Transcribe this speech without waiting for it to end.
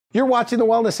You're watching the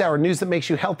Wellness Hour, news that makes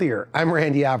you healthier. I'm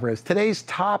Randy Alvarez. Today's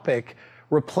topic,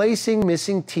 replacing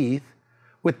missing teeth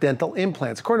with dental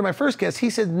implants. According to my first guest, he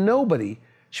said nobody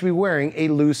should be wearing a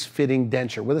loose-fitting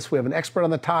denture. With us, we have an expert on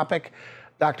the topic,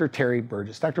 Dr. Terry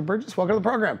Burgess. Dr. Burgess, welcome to the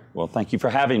program. Well, thank you for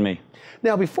having me.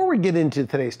 Now, before we get into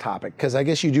today's topic, because I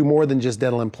guess you do more than just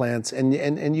dental implants,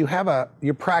 and you have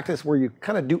your practice where you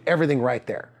kind of do everything right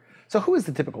there. So who is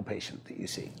the typical patient that you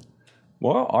see?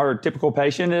 Well, our typical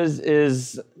patient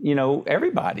is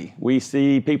everybody. We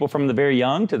see people from the very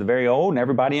young to the very old and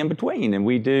everybody in between. And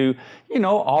we do,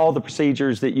 all the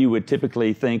procedures that you would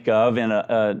typically think of in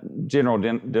a general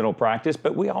dental practice,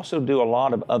 but we also do a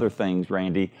lot of other things,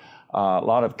 Randy. A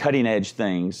lot of cutting edge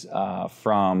things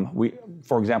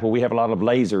for example, we have a lot of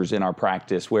lasers in our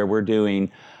practice where we're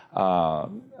doing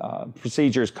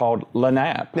procedures called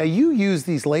LANAP. Now you use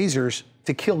these lasers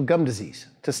to kill gum disease,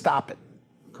 to stop it.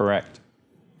 Correct.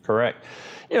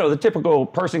 The typical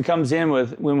person comes in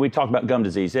when we talk about gum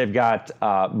disease, they've got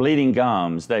bleeding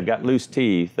gums, they've got loose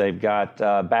teeth, they've got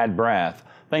bad breath,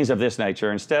 things of this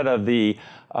nature. Instead of the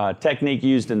technique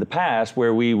used in the past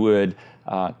where we would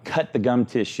cut the gum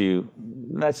tissue,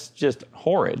 that's just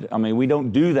horrid. I mean, we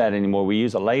don't do that anymore. We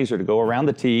use a laser to go around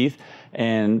the teeth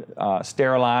and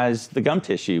sterilize the gum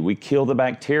tissue. We kill the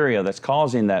bacteria that's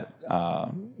causing that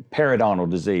periodontal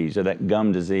disease or that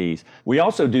gum disease. We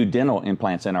also do dental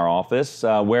implants in our office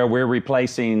where we're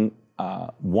replacing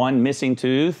one missing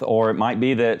tooth, or it might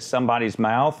be that somebody's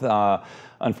mouth,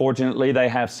 unfortunately, they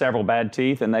have several bad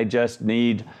teeth and they just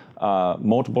need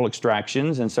multiple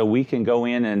extractions. And so we can go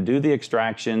in and do the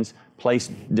extractions, place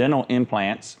dental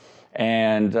implants,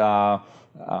 and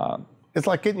it's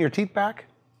like getting your teeth back?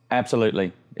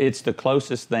 Absolutely. It's the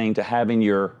closest thing to having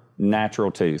your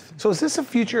natural tooth. So is this a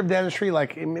future of dentistry,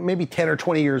 like maybe 10 or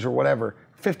 20 years or whatever,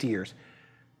 50 years,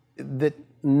 that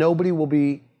nobody will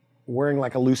be wearing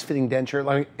like a loose-fitting denture,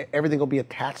 like everything will be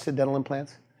attached to dental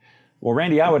implants? Well,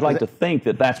 Randy, I would like to think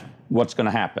that that's what's going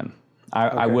to happen.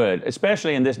 I would,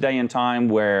 especially in this day and time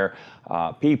where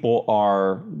people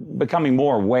are becoming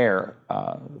more aware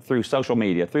through social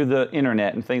media, through the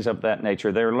internet and things of that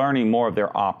nature. They're learning more of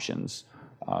their options.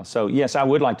 So yes, I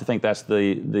would like to think that's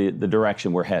the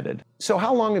direction we're headed. So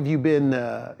how long have you been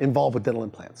involved with dental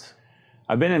implants?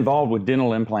 I've been involved with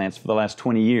dental implants for the last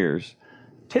 20 years.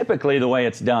 Typically the way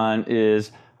it's done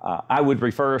is I would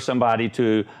refer somebody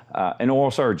to an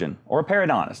oral surgeon or a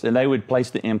periodontist, and they would place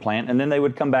the implant, and then they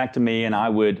would come back to me and I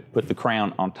would put the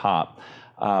crown on top.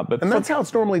 And that's how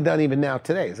it's normally done even now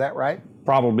today, is that right?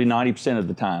 Probably 90% of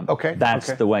the time. Okay.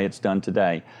 That's the way it's done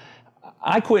today.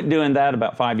 I quit doing that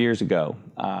about 5 years ago.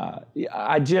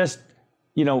 I just,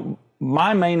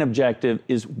 my main objective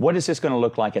is what is this going to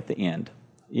look like at the end?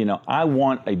 I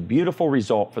want a beautiful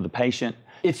result for the patient.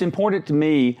 It's important to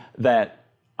me that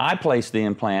I place the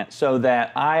implant so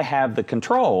that I have the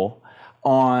control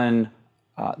on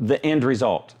the end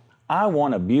result. I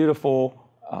want a beautiful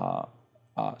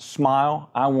smile.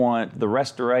 I want the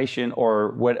restoration or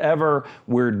whatever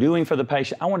we're doing for the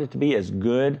patient. I want it to be as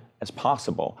good as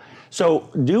possible.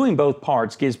 So doing both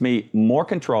parts gives me more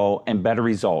control and better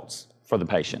results for the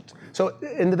patient. So,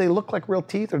 and do they look like real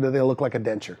teeth or do they look like a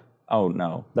denture? Oh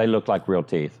no, they look like real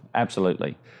teeth,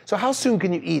 absolutely. So how soon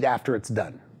can you eat after it's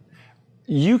done?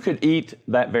 You could eat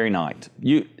that very night.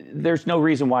 There's no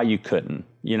reason why you couldn't.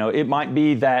 It might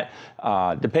be that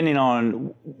depending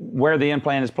on where the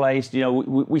implant is placed,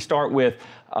 we start with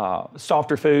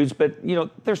softer foods, but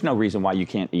there's no reason why you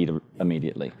can't eat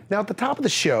immediately. Now at the top of the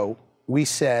show, we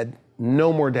said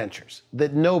no more dentures,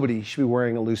 that nobody should be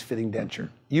wearing a loose-fitting denture.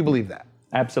 You believe that?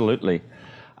 Absolutely.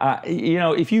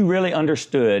 If you really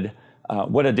understood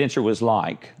what a denture was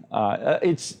like,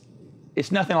 it's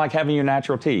nothing like having your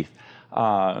natural teeth.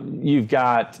 You've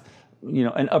got,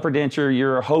 an upper denture,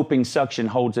 you're hoping suction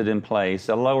holds it in place.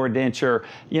 A lower denture,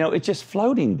 it's just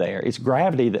floating there. It's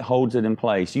gravity that holds it in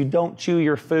place. You don't chew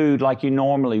your food like you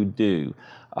normally do.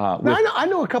 I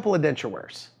know a couple of denture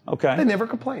wearers. Okay. They never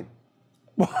complain.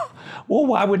 Well,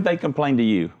 why would they complain to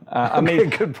you?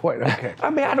 Good point. Okay.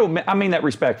 I mean that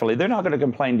respectfully. They're not going to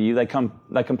complain to you.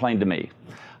 They complain to me.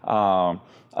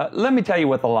 Let me tell you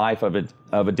what the life of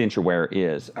a denture wearer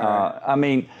is.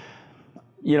 Right.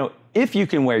 If you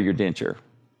can wear your denture,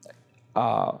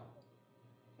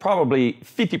 probably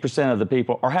 50% of the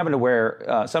people are having to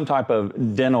wear some type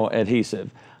of dental adhesive.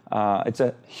 It's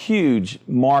a huge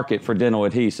market for dental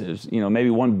adhesives, maybe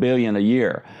 1 billion a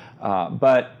year.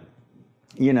 But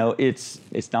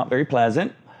it's not very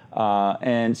pleasant.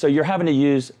 And so you're having to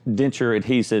use denture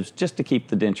adhesives just to keep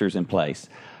the dentures in place.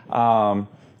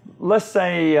 Let's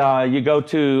say you go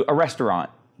to a restaurant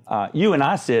You and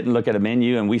I sit and look at a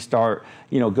menu and we start,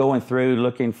 going through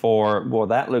looking for, well,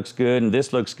 that looks good and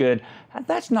this looks good.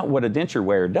 That's not what a denture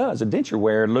wearer does. A denture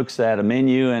wearer looks at a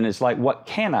menu and it's like, what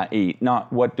can I eat,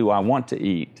 not what do I want to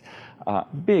eat.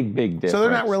 Big difference. So they're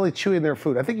not really chewing their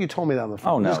food. I think you told me that on the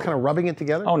phone. Oh, no. They're just kind of rubbing it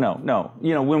together? Oh, no.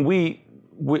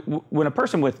 When a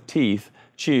person with teeth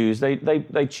chews,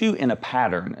 they chew in a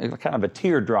pattern, kind of a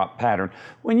teardrop pattern.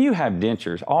 When you have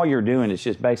dentures, all you're doing is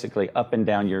just basically up and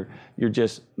down, you're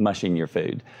just mushing your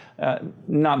food.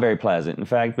 Not very pleasant. In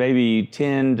fact, maybe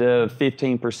 10 to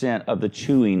 15% of the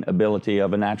chewing ability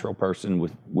of a natural person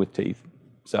with teeth.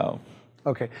 So.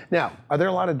 Okay. Now, are there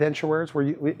a lot of denture wearers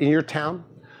in your town?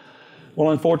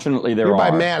 Well, unfortunately, there are. You're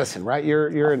by Madison, right?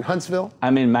 You're in Huntsville?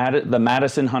 I'm in the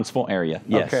Madison, Huntsville area,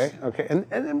 yes. Okay. And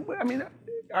I mean,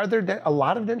 are there a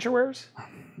lot of denture wearers?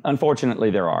 Unfortunately,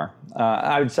 there are.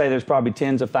 I would say there's probably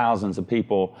tens of thousands of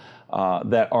people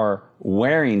that are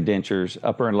wearing dentures,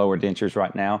 upper and lower dentures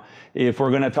right now. If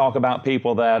we're going to talk about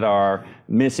people that are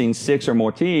missing 6 or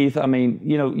more teeth, I mean,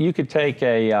 you could take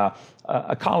a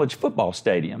college football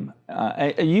stadium.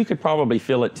 You could probably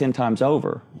fill it 10 times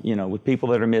over, with people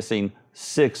that are missing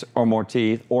 6 or more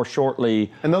teeth or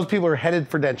shortly. And those people are headed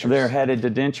for dentures. They're headed to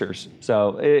dentures.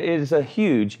 So it is a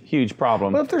huge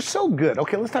problem. Well, if they're so good,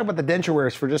 okay, let's talk about the denture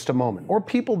wearers for just a moment, or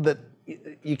people that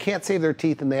you can't save their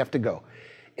teeth and they have to go.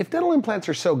 If dental implants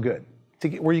are so good,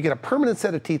 where you get a permanent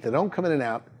set of teeth that don't come in and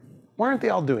out, why aren't they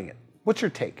all doing it? What's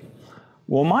your take?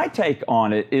 Well, my take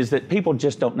on it is that people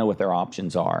just don't know what their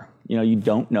options are. You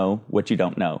don't know what you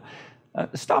don't know.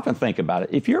 Stop and think about it.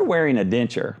 If you're wearing a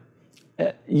denture,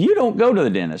 you don't go to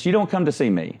the dentist. You don't come to see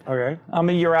me. Okay. I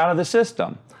mean, you're out of the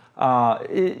system.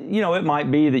 It might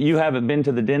be that you haven't been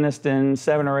to the dentist in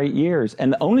 7 or 8 years.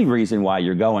 And the only reason why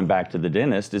you're going back to the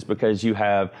dentist is because you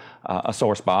have a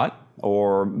sore spot,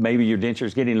 or maybe your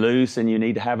denture's getting loose and you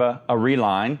need to have a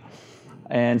reline.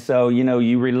 And so,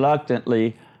 you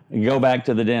reluctantly go back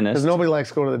to the dentist. Because nobody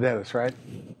likes going to the dentist, right?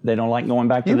 They don't like going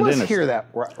back to the dentist. You must hear that,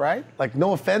 right? Like,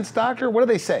 no offense, doctor? What do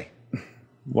they say?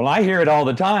 Well, I hear it all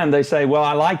the time. They say, well,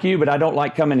 I like you, but I don't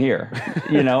like coming here.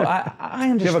 I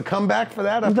understand. Do you have a comeback for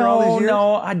that after all these years?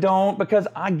 No, I don't, because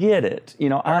I get it.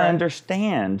 I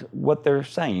understand what they're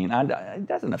saying. It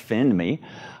doesn't offend me.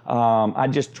 I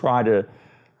just try to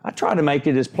make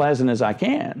it as pleasant as I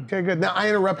can. Okay, good. Now, I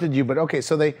interrupted you, but okay,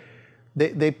 so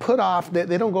they put off,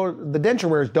 they don't go, the denture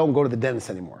wearers don't go to the dentist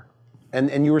anymore.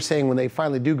 And you were saying when they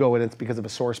finally do go in, it's because of a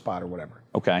sore spot or whatever.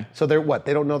 Okay. So they're what?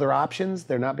 They don't know their options?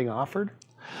 They're not being offered?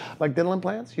 Like dental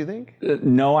implants, you think?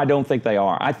 No, I don't think they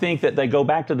are. I think that they go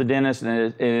back to the dentist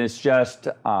and it's just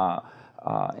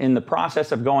in the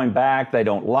process of going back, they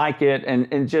don't like it.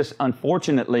 And just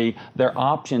unfortunately, their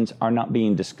options are not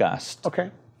being discussed. Okay.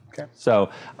 So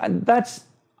I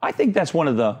think that's one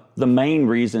of the main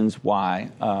reasons why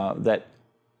that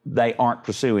they aren't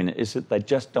pursuing it, is that they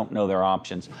just don't know their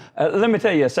options. Let me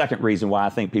tell you a second reason why I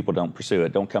think people don't pursue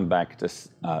it, don't come back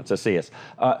to see us.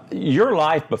 Your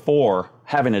life before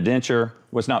having a denture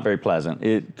was not very pleasant.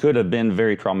 It could have been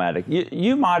very traumatic.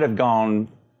 You might have gone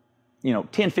 10,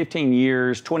 15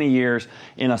 years, 20 years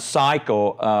in a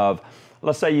cycle of,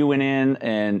 let's say you went in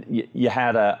and you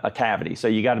had a cavity, so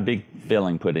you got a big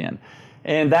filling put in.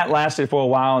 And that lasted for a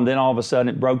while, and then all of a sudden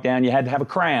it broke down. You had to have a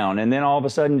crown, and then all of a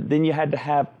sudden, then you had to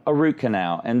have a root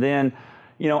canal. And then,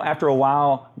 after a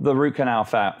while, the root canal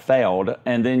failed,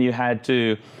 and then you had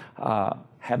to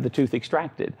have the tooth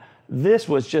extracted. This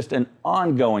was just an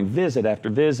ongoing visit after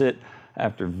visit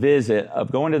after visit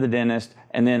of going to the dentist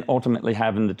and then ultimately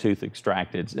having the tooth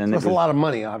extracted. And it's a lot of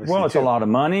money, obviously. Well, it's a lot of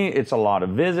money. It's a lot of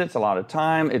visits, a lot of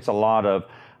time. It's a lot of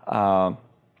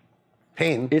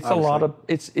pain. It's a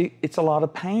lot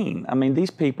of pain. I mean,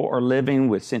 these people are living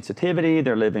with sensitivity.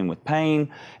 They're living with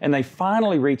pain, and they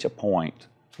finally reach a point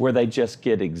where they just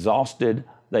get exhausted.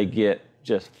 They get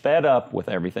just fed up with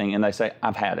everything, and they say,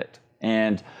 "I've had it."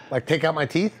 And like, take out my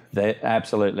teeth?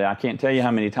 Absolutely. I can't tell you how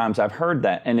many times I've heard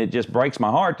that, and it just breaks my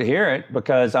heart to hear it,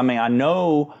 because I mean, I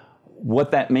know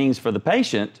what that means for the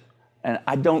patient, and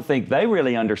I don't think they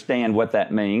really understand what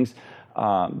that means.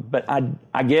 But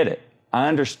I get it. I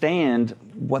understand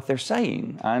what they're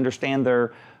saying. I understand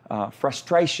their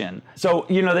frustration. So,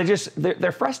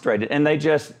 they're frustrated, and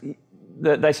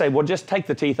they say, well, just take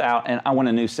the teeth out and I want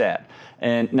a new set.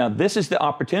 And now this is the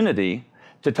opportunity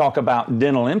to talk about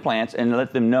dental implants and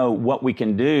let them know what we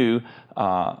can do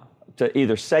to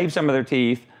either save some of their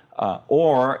teeth,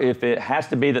 or if it has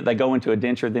to be that they go into a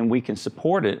denture, then we can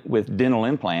support it with dental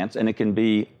implants, and it can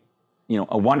be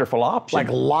a wonderful option. Like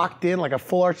locked in, like a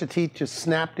full arch of teeth, just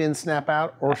snapped in, snap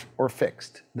out, or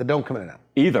fixed, that don't come in and out?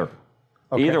 Either.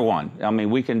 Okay. Either one. I mean,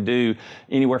 we can do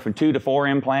anywhere from 2 to 4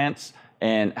 implants.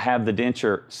 and have the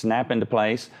denture snap into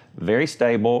place, very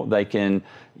stable. They can,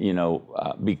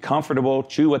 be comfortable,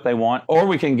 chew what they want, or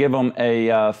we can give them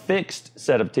a fixed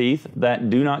set of teeth that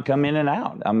do not come in and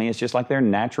out. I mean, it's just like their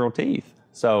natural teeth.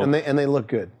 So and they look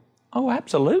good. Oh,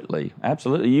 absolutely,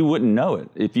 absolutely. You wouldn't know it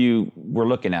if you were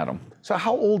looking at them. So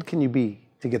how old can you be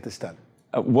to get this done?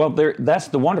 Well, that's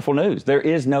the wonderful news. There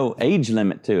is no age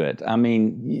limit to it. I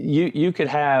mean, you could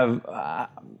have,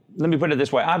 let me put it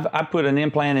this way. I put an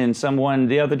implant in someone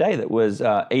the other day that was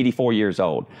 84 years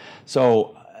old.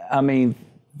 So, I mean,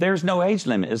 there's no age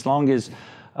limit as long as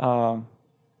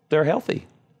they're healthy.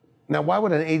 Now, why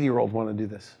would an 80-year-old want to do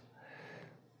this?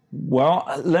 Well,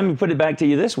 let me put it back to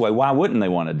you this way. Why wouldn't they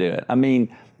want to do it? I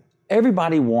mean,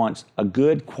 everybody wants a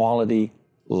good quality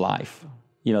life.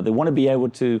 They want to be able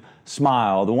to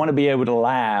smile. They want to be able to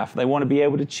laugh. They want to be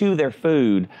able to chew their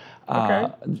food. Okay.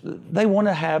 They want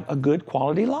to have a good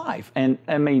quality life. And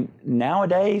I mean,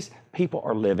 nowadays, people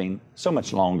are living so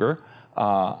much longer.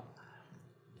 I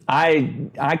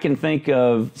can think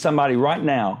of somebody right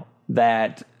now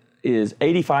that is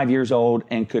 85 years old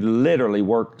and could literally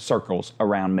work circles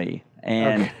around me.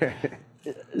 And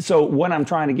so what I'm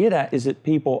trying to get at is that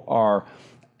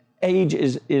age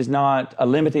is not a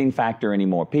limiting factor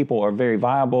anymore. People are very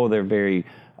viable, they're very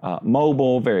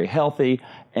mobile, very healthy,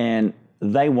 and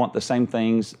they want the same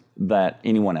things that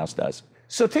anyone else does.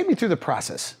 So take me through the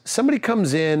process. Somebody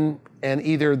comes in and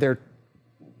either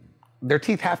their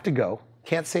teeth have to go,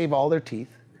 can't save all their teeth,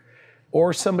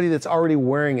 or somebody that's already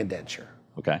wearing a denture.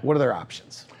 Okay. What are their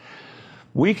options?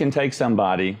 We can take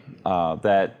somebody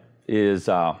that is,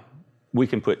 we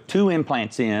can put 2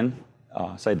 implants in,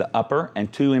 say the upper,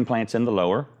 and 2 implants in the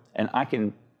lower, and I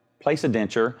can place a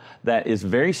denture that is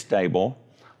very stable,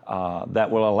 that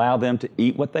will allow them to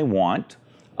eat what they want.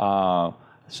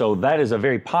 So that is a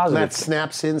very positive. That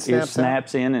snaps in, snaps out? It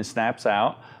snaps in and snaps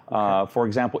out. For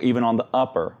example, even on the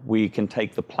upper, we can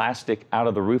take the plastic out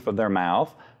of the roof of their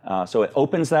mouth. So it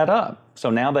opens that up. So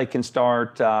now they can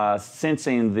start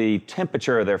sensing the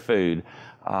temperature of their food.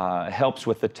 Helps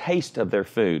with the taste of their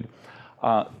food.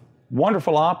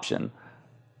 Wonderful option.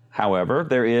 However,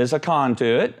 there is a con to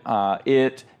it.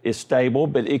 It is stable,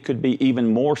 but it could be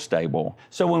even more stable.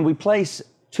 So when we place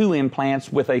 2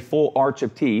 implants with a full arch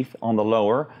of teeth on the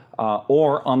lower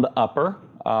or on the upper,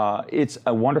 it's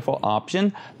a wonderful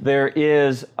option. There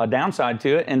is a downside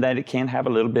to it in that it can have a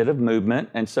little bit of movement,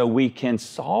 and so we can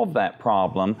solve that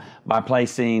problem by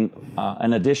placing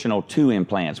an additional 2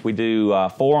 implants. We do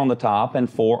 4 on the top and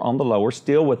 4 on the lower,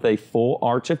 still with a full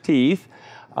arch of teeth.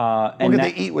 What can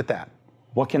they eat with that?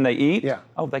 What can they eat? Yeah.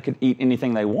 Oh, they could eat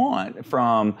anything they want,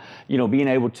 from being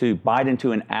able to bite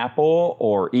into an apple,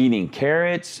 or eating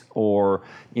carrots, or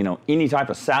any type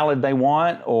of salad they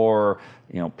want, or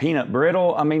peanut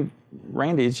brittle. I mean,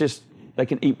 Randy, it's just they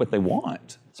can eat what they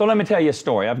want. So let me tell you a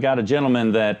story. I've got a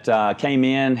gentleman that came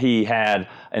in. He had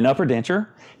an upper denture.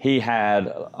 He had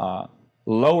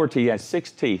lower teeth. He had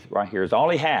 6 teeth right here is all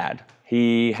he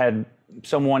had.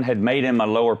 Someone had made him a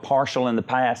lower partial in the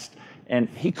past, and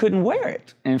he couldn't wear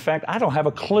it. In fact, I don't have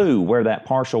a clue where that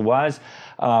partial was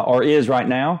or is right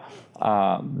now.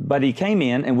 But he came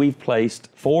in, and we've placed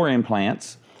 4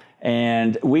 implants,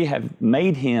 and we have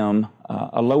made him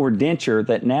a lower denture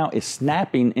that now is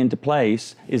snapping into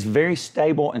place, is very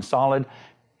stable and solid.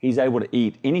 He's able to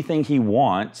eat anything he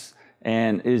wants,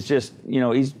 and is just,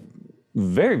 he's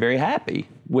very, very happy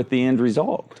with the end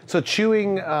result. So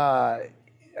chewing,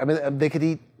 they could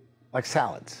eat like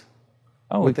salads.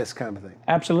 With this kind of thing.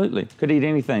 Absolutely. Could eat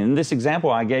anything. In this example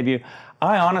I gave you,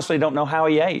 I honestly don't know how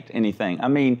he ate anything. I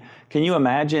mean, can you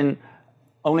imagine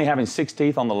only having 6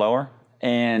 teeth on the lower,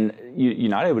 and you're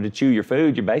not able to chew your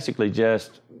food? You're basically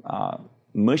just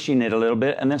mushing it a little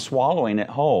bit and then swallowing it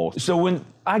whole. So when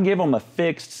I give them a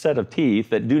fixed set of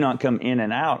teeth that do not come in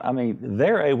and out, I mean,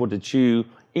 they're able to chew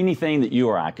anything that you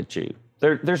or I could chew.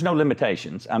 There's no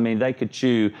limitations. I mean, they could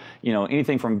chew,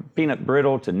 anything from peanut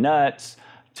brittle to nuts,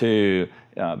 to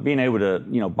being able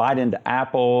to, bite into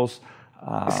apples.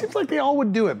 It seems like they all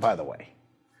would do it, by the way.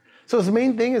 So the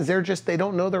main thing is they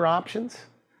don't know their options?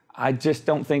 I just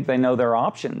don't think they know their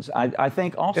options. I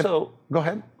think also... Go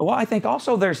ahead. Well, I think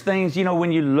also there's things,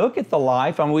 when you look at the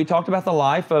life, I mean, we talked about the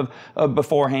life of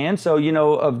beforehand, so,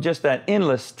 of just that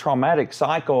endless traumatic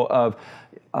cycle of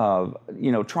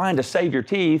trying to save your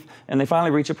teeth, and they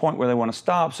finally reach a point where they want to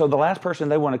stop. So the last person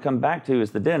they want to come back to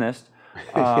is the dentist.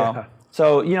 Yeah.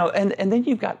 So, and then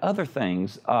you've got other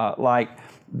things, like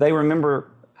they remember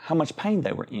how much pain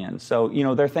they were in. So,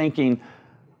 they're thinking,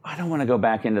 I don't want to go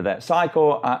back into that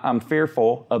cycle. I'm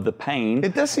fearful of the pain.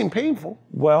 It does seem painful.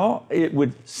 Well, it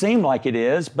would seem like it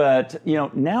is, but,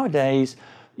 nowadays,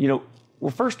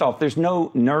 Well, first off, there's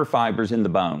no nerve fibers in the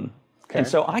bone. Okay. And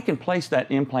so I can place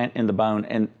that implant in the bone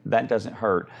and that doesn't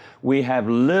hurt. We have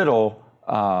little,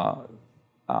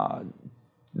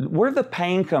 where the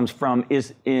pain comes from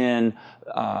is in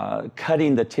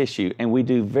cutting the tissue, and we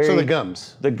do very... So the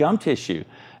gums. The gum tissue.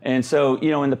 And so,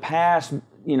 in the past,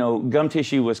 gum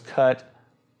tissue was cut,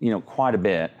 quite a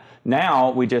bit.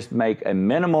 Now we just make a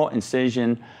minimal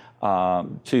incision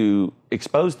to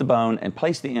expose the bone and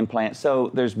place the implant,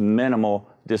 so there's minimal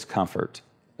discomfort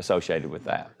associated with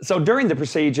that. So during the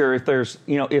procedure, if there's,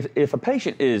 if a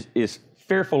patient is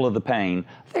fearful of the pain,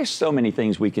 there's so many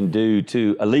things we can do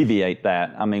to alleviate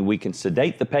that. I mean, we can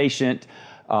sedate the patient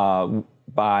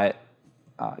by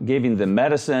giving them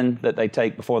medicine that they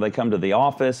take before they come to the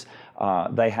office.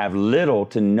 They have little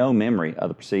to no memory of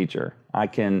the procedure. I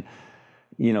can,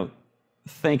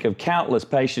 think of countless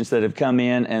patients that have come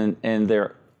in and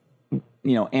they're,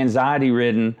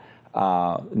 anxiety-ridden,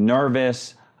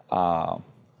 nervous.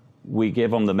 We give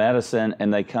them the medicine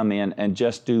and they come in and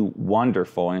just do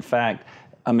wonderful. In fact,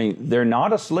 I mean, they're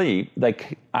not asleep.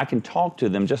 I can talk to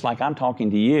them just like I'm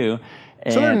talking to you.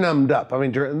 So they're numbed up. I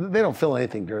mean, they don't feel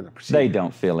anything during the procedure. They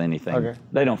don't feel anything. Okay.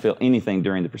 They don't feel anything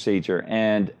during the procedure.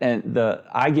 And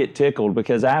I get tickled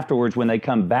because afterwards when they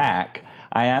come back,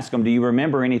 I ask them, do you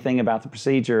remember anything about the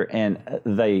procedure? And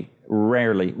they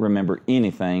rarely remember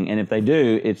anything. And if they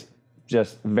do, it's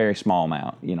just a very small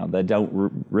amount. They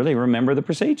don't really remember the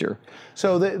procedure.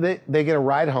 So they get a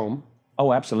ride home.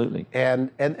 Oh, absolutely.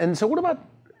 And so what about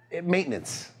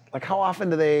maintenance? Like, how often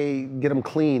do they get them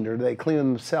cleaned, or do they clean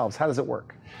them themselves? How does it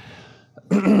work?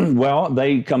 Well,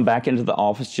 they come back into the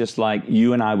office just like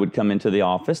you and I would come into the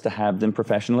office to have them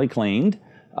professionally cleaned.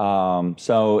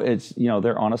 So it's,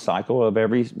 they're on a cycle of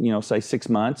every, say 6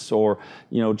 months, or,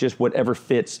 just whatever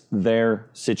fits their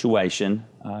situation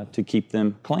to keep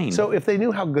them clean. So if they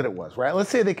knew how good it was, right? Let's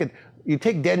say you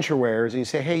take denture wearers and you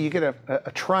say, hey, you get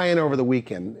a try-in over the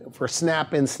weekend for a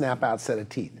snap-in, snap-out set of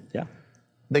teeth. Yeah.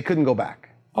 They couldn't go back.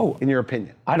 Oh, in your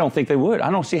opinion? I don't think they would. I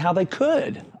don't see how they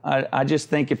could. I just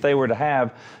think if they were to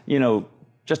have,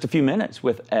 just a few minutes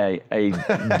with a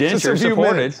denture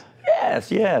supported.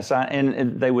 Yes,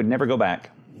 and they would never go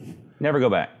back. Never go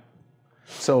back.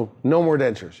 So no more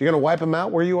dentures. You're going to wipe them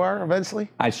out where you are eventually?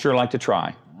 I'd sure like to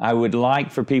try. I would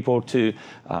like for people to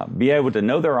be able to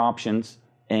know their options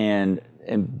and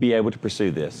be able to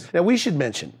pursue this. Now we should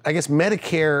mention, I guess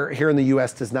Medicare here in the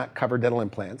U.S. does not cover dental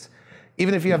implants.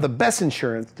 Even if you have the best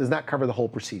insurance, does not cover the whole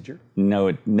procedure.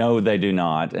 No, they do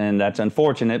not, and that's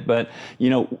unfortunate. But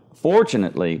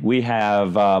fortunately, we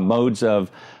have modes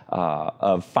of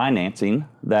financing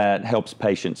that helps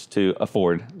patients to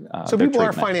afford. So their people treatment.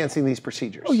 are financing these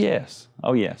procedures. Oh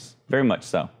yes, very much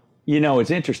so.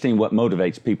 It's interesting what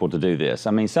motivates people to do this.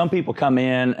 I mean, some people come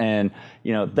in and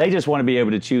they just want to be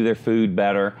able to chew their food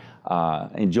better,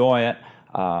 enjoy it,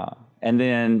 and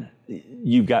then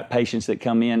you've got patients that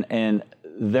come in and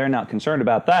they're not concerned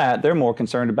about that. They're more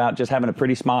concerned about just having a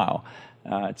pretty smile.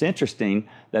 It's interesting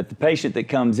that the patient that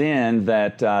comes in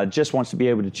that just wants to be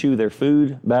able to chew their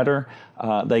food better,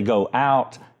 they go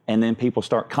out and then people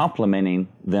start complimenting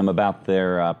them about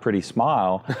their pretty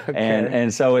smile. Okay.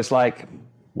 And so it's like,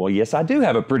 well, yes, I do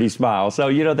have a pretty smile.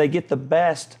 So, they get the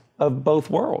best of both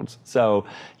worlds. So,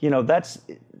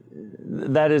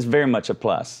 that is very much a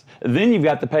plus. Then you've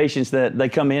got the patients that they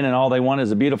come in and all they want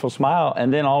is a beautiful smile,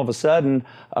 and then all of a sudden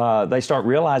they start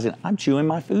realizing, I'm chewing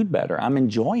my food better. I'm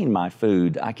enjoying my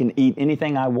food. I can eat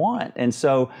anything I want. And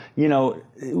so,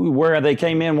 where they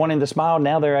came in wanting to smile,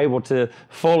 now they're able to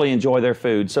fully enjoy their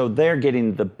food. So they're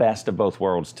getting the best of both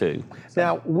worlds too. So.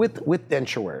 Now, with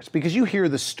denture wearers, because you hear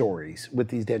the stories with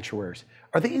these denture wearers,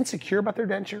 are they insecure about their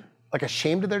denture? Like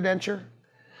ashamed of their denture?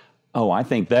 Oh, I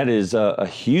think that is a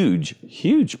huge,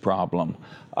 huge problem.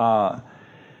 Let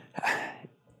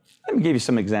me give you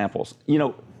some examples.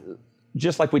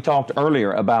 Just like we talked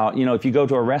earlier about, if you go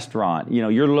to a restaurant,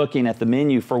 you're looking at the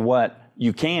menu for what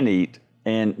you can eat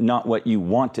and not what you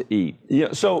want to eat.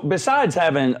 So besides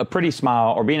having a pretty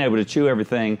smile or being able to chew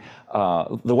everything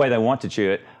the way they want to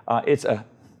chew it, it's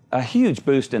a huge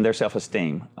boost in their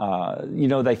self-esteem.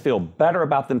 They feel better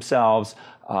about themselves.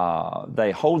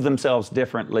 They hold themselves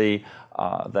differently.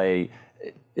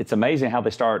 It's amazing how they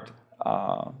start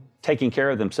taking care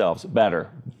of themselves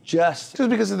better. Just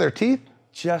because of their teeth?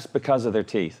 Just because of their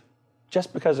teeth.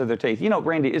 Just because of their teeth.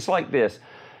 Randy, it's like this.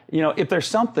 If there's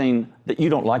something that you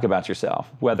don't like about yourself,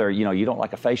 whether, you don't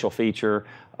like a facial feature,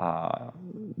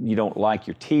 you don't like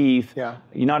your teeth, yeah.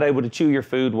 You're not able to chew your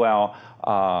food well,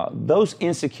 those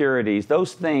insecurities,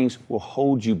 those things will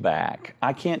hold you back.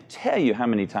 I can't tell you how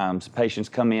many times patients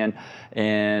come in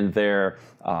and they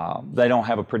don't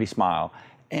have a pretty smile.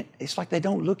 and it's like they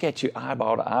don't look at you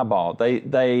eyeball to eyeball. They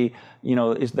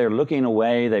they're looking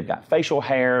away. They've got facial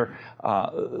hair.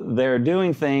 They're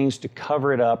doing things to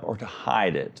cover it up or to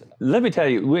hide it. Let me tell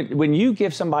you, when you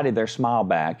give somebody their smile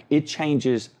back, it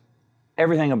changes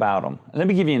everything about them. Let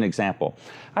me give you an example.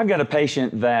 I've got a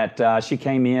patient that she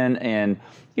came in and,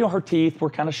 her teeth were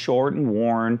kind of short and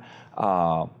worn,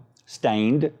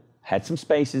 stained, had some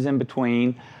spaces in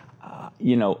between.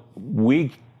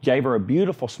 We gave her a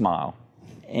beautiful smile.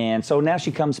 And so now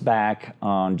she comes back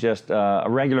on just a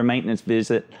regular maintenance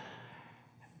visit.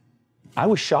 I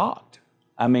was shocked.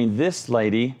 I mean, this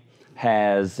lady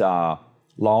has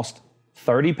lost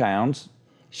 30 pounds.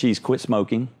 She's quit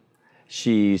smoking.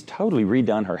 She's totally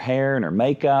redone her hair and her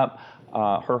makeup.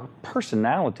 Her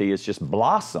personality has just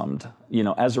blossomed,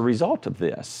 as a result of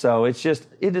this. So it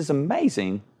is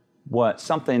amazing what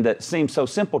something that seems so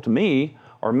simple to me,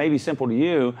 or maybe simple to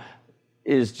you,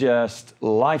 is just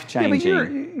life-changing. Yeah,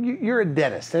 but you're a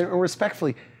dentist, and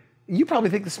respectfully, you probably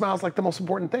think the smile is like the most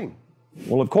important thing.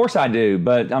 Well, of course I do,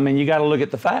 but I mean, you got to look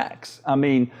at the facts. I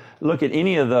mean, look at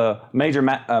any of the major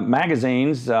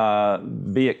magazines,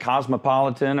 be it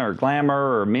Cosmopolitan or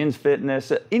Glamour or Men's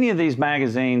Fitness. Any of these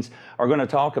magazines are going to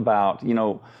talk about,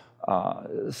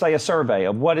 say a survey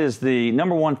of what is the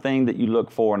number one thing that you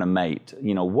look for in a mate.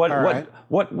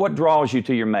 What draws you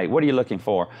to your mate? What are you looking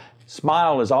for?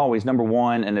 Smile is always number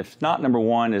one, and if not number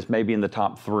one, is maybe in the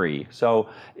top 3. So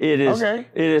it is. Okay.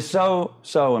 It is so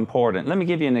important. Let me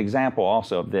give you an example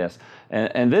also of this,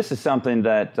 and this is something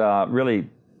that really.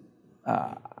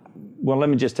 Well, let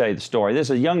me just tell you the story. This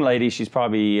is a young lady. She's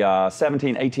probably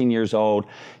 17, 18 years old.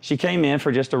 She came in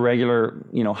for just a regular,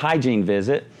 hygiene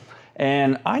visit,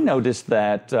 and I noticed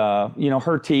that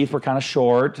her teeth were kind of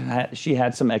short. She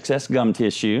had some excess gum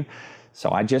tissue, so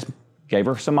I just gave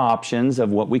her some options of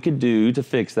what we could do to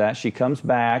fix that. She comes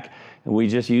back, and we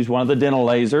just use one of the dental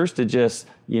lasers to just,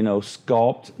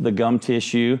 sculpt the gum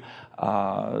tissue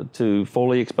to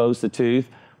fully expose the tooth.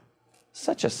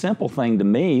 Such a simple thing to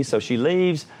me. So she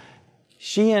leaves.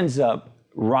 She ends up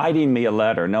writing me a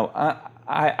letter. No,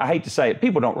 I hate to say it,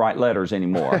 people don't write letters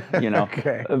anymore,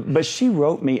 Okay. But she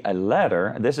wrote me a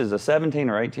letter. This is a 17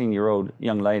 or 18-year-old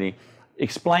young lady,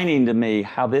 explaining to me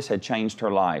how this had changed her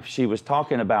life. She was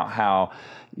talking about how,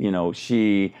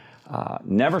 she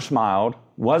never smiled,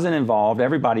 wasn't involved.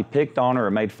 Everybody picked on her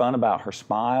or made fun about her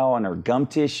smile and her gum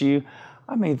tissue.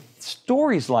 I mean,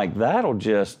 stories like that will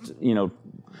just,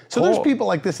 So there's people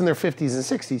like this in their 50s and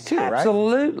 60s too, right?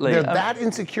 Absolutely. They're that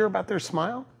insecure about their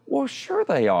smile? Well, sure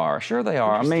they are. Sure they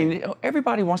are. I mean,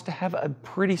 everybody wants to have a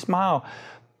pretty smile.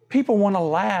 People want to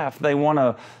laugh. They want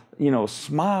to,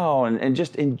 smile and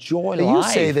just enjoy life.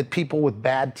 You say that people with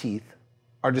bad teeth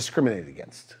are discriminated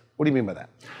against. What do you mean by that?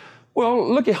 Well,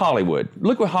 look at Hollywood.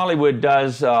 Look what Hollywood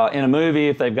does in a movie.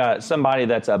 If they've got somebody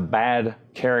that's a bad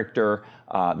character,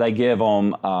 they give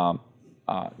them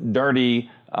dirty,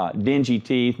 dingy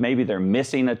teeth. Maybe they're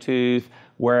missing a tooth.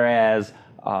 Whereas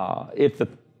if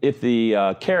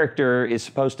the character is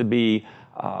supposed to be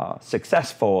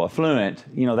successful, affluent,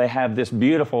 they have this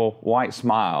beautiful white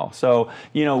smile. So,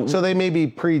 So they may be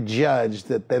prejudged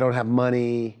that they don't have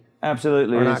money.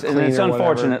 Absolutely. And it's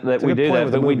unfortunate that we do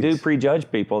that, but we do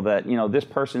prejudge people that, this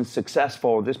person's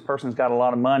successful, this person's got a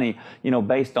lot of money,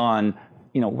 based on,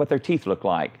 what their teeth look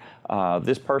like.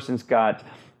 This person's got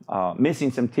missing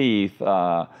some teeth,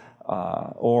 or,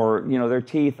 their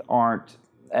teeth aren't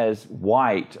as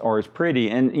white or as pretty.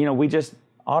 And, we just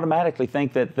automatically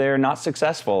think that they're not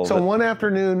successful. So one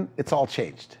afternoon, it's all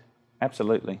changed.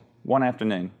 Absolutely. One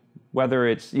afternoon. Whether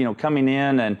it's, coming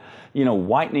in and,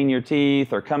 whitening your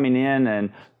teeth, or coming in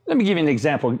and, let me give you an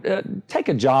example. Take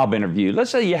a job interview.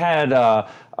 Let's say you had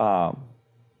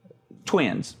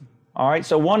twins. All right,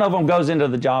 so one of them goes into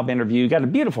the job interview, got a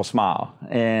beautiful smile,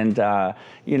 and,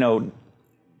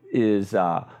 is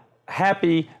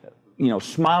happy,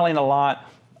 smiling a lot.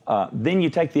 Then you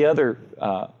take the other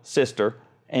sister,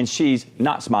 and she's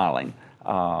not smiling. Who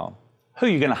are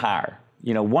you going to hire?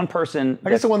 One person. I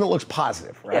guess the one that looks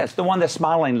positive, right? Yes, the one that's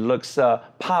smiling looks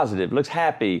positive, looks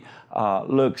happy,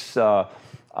 looks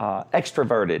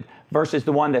extroverted, versus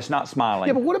the one that's not smiling.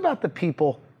 Yeah, but what about the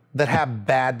people that have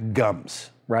bad gums,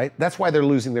 right? That's why they're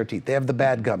losing their teeth. They have the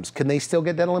bad gums. Can they still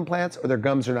get dental implants, or their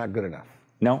gums are not good enough?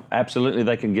 No, absolutely,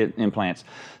 they can get implants.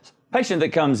 Patient that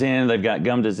comes in, they've got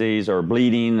gum disease or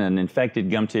bleeding and infected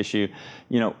gum tissue.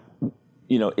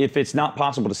 If it's not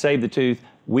possible to save the tooth,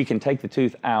 we can take the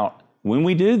tooth out. When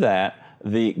we do that,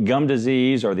 the gum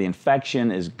disease or the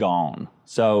infection is gone.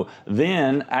 So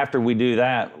then after we do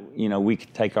that, we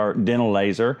can take our dental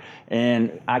laser,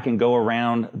 and I can go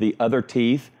around the other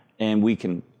teeth, and we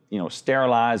can,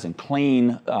 sterilize and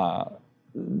clean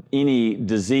any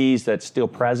disease that's still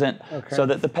present, Okay. so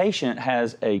that the patient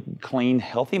has a clean,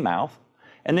 healthy mouth.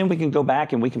 And then we can go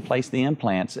back and we can place the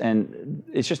implants, and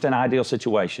it's just an ideal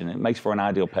situation. It makes for an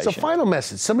ideal patient. So final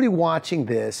message, somebody watching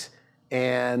this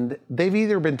and they've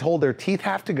either been told their teeth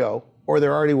have to go or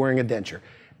they're already wearing a denture.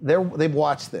 They've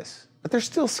watched this, but they're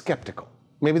still skeptical.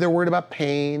 Maybe they're worried about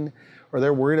pain, or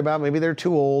they're worried about maybe they're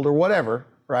too old or whatever,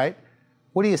 right?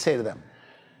 What do you say to them?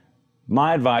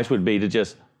 My advice would be to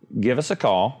just give us a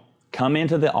call, come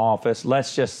into the office,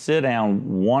 let's just sit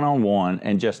down one-on-one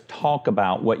and just talk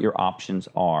about what your options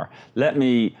are. Let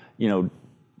me,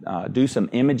 do some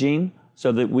imaging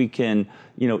so that we can,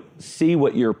 see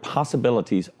what your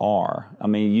possibilities are. I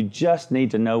mean, you just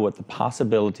need to know what the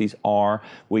possibilities are.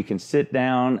 We can sit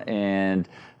down and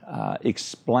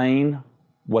explain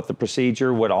what the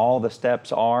procedure, what all the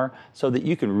steps are, so that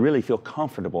you can really feel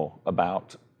comfortable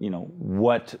about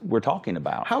what we're talking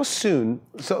about. How soon,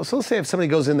 so let's say if somebody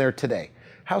goes in there today,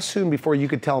 how soon before you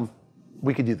could tell them,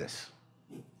 we could do this?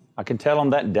 I can tell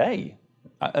them that day,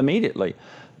 immediately.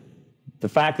 The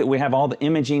fact that we have all the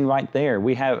imaging right there,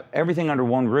 we have everything under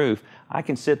one roof, I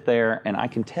can sit there and I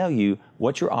can tell you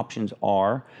what your options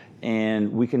are,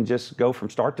 and we can just go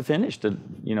from start to finish to,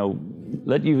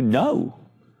 let you know.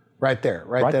 Right there,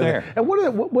 Right there. And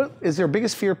what is their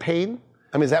biggest fear, pain?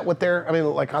 I mean, is that what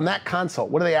like on that consult,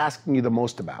 what are they asking you the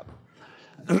most about?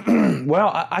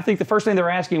 Well, I think the first thing they're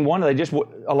asking, a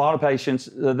lot of patients,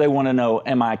 they want to know,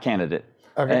 am I a candidate?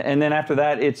 Okay. And then after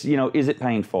that, it's, is it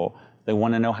painful? They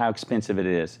want to know how expensive it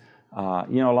is. A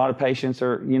lot of patients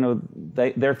are,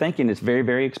 they're thinking it's very,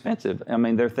 very expensive. I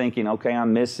mean, they're thinking, okay,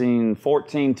 I'm missing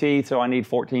 14 teeth, so I need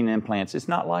 14 implants. It's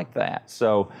not like that.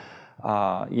 So,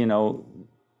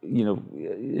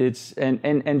 it's,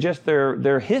 and just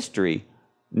their history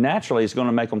naturally is going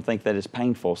to make them think that it's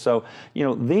painful. So,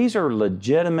 these are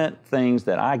legitimate things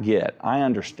that I get, I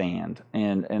understand.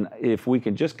 And if we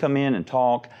could just come in and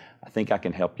talk, I think I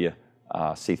can help you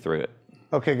see through it.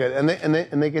 Okay, good.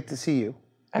 And they get to see you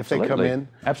Absolutely. if they come in?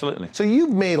 Absolutely. So you've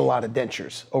made a lot of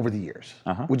dentures over the years.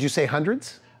 Uh-huh. Would you say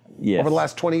hundreds? Yes. Over the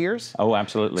last 20 years? Oh,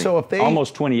 absolutely. So if they...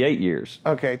 Almost 28 years.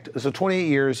 Okay, so 28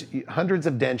 years, hundreds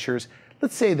of dentures.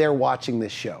 Let's say they're watching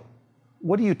this show.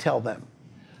 What do you tell them?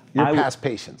 Your past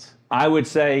patients. I would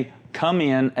say, come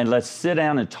in and let's sit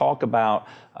down and talk about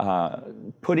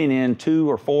putting in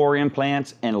 2 or 4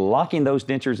 implants and locking those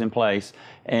dentures in place,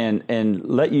 and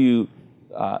let you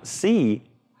see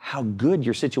how good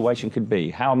your situation could be,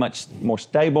 how much more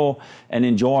stable and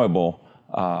enjoyable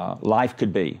life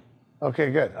could be.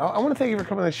 Okay, good. I want to thank you for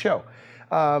coming on the show.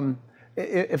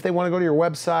 If they want to go to your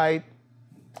website,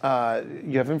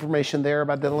 you have information there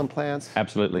about dental implants?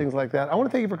 Absolutely. Things like that. I want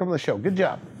to thank you for coming on the show. Good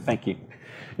job. Thank you.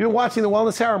 You're watching The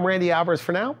Wellness Hour. I'm Randy Alvarez.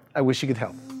 For now, I wish you could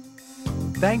help.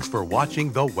 Thanks for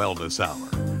watching The Wellness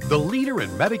Hour, the leader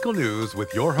in medical news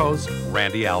with your host,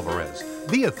 Randy Alvarez,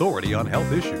 the authority on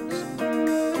health issues.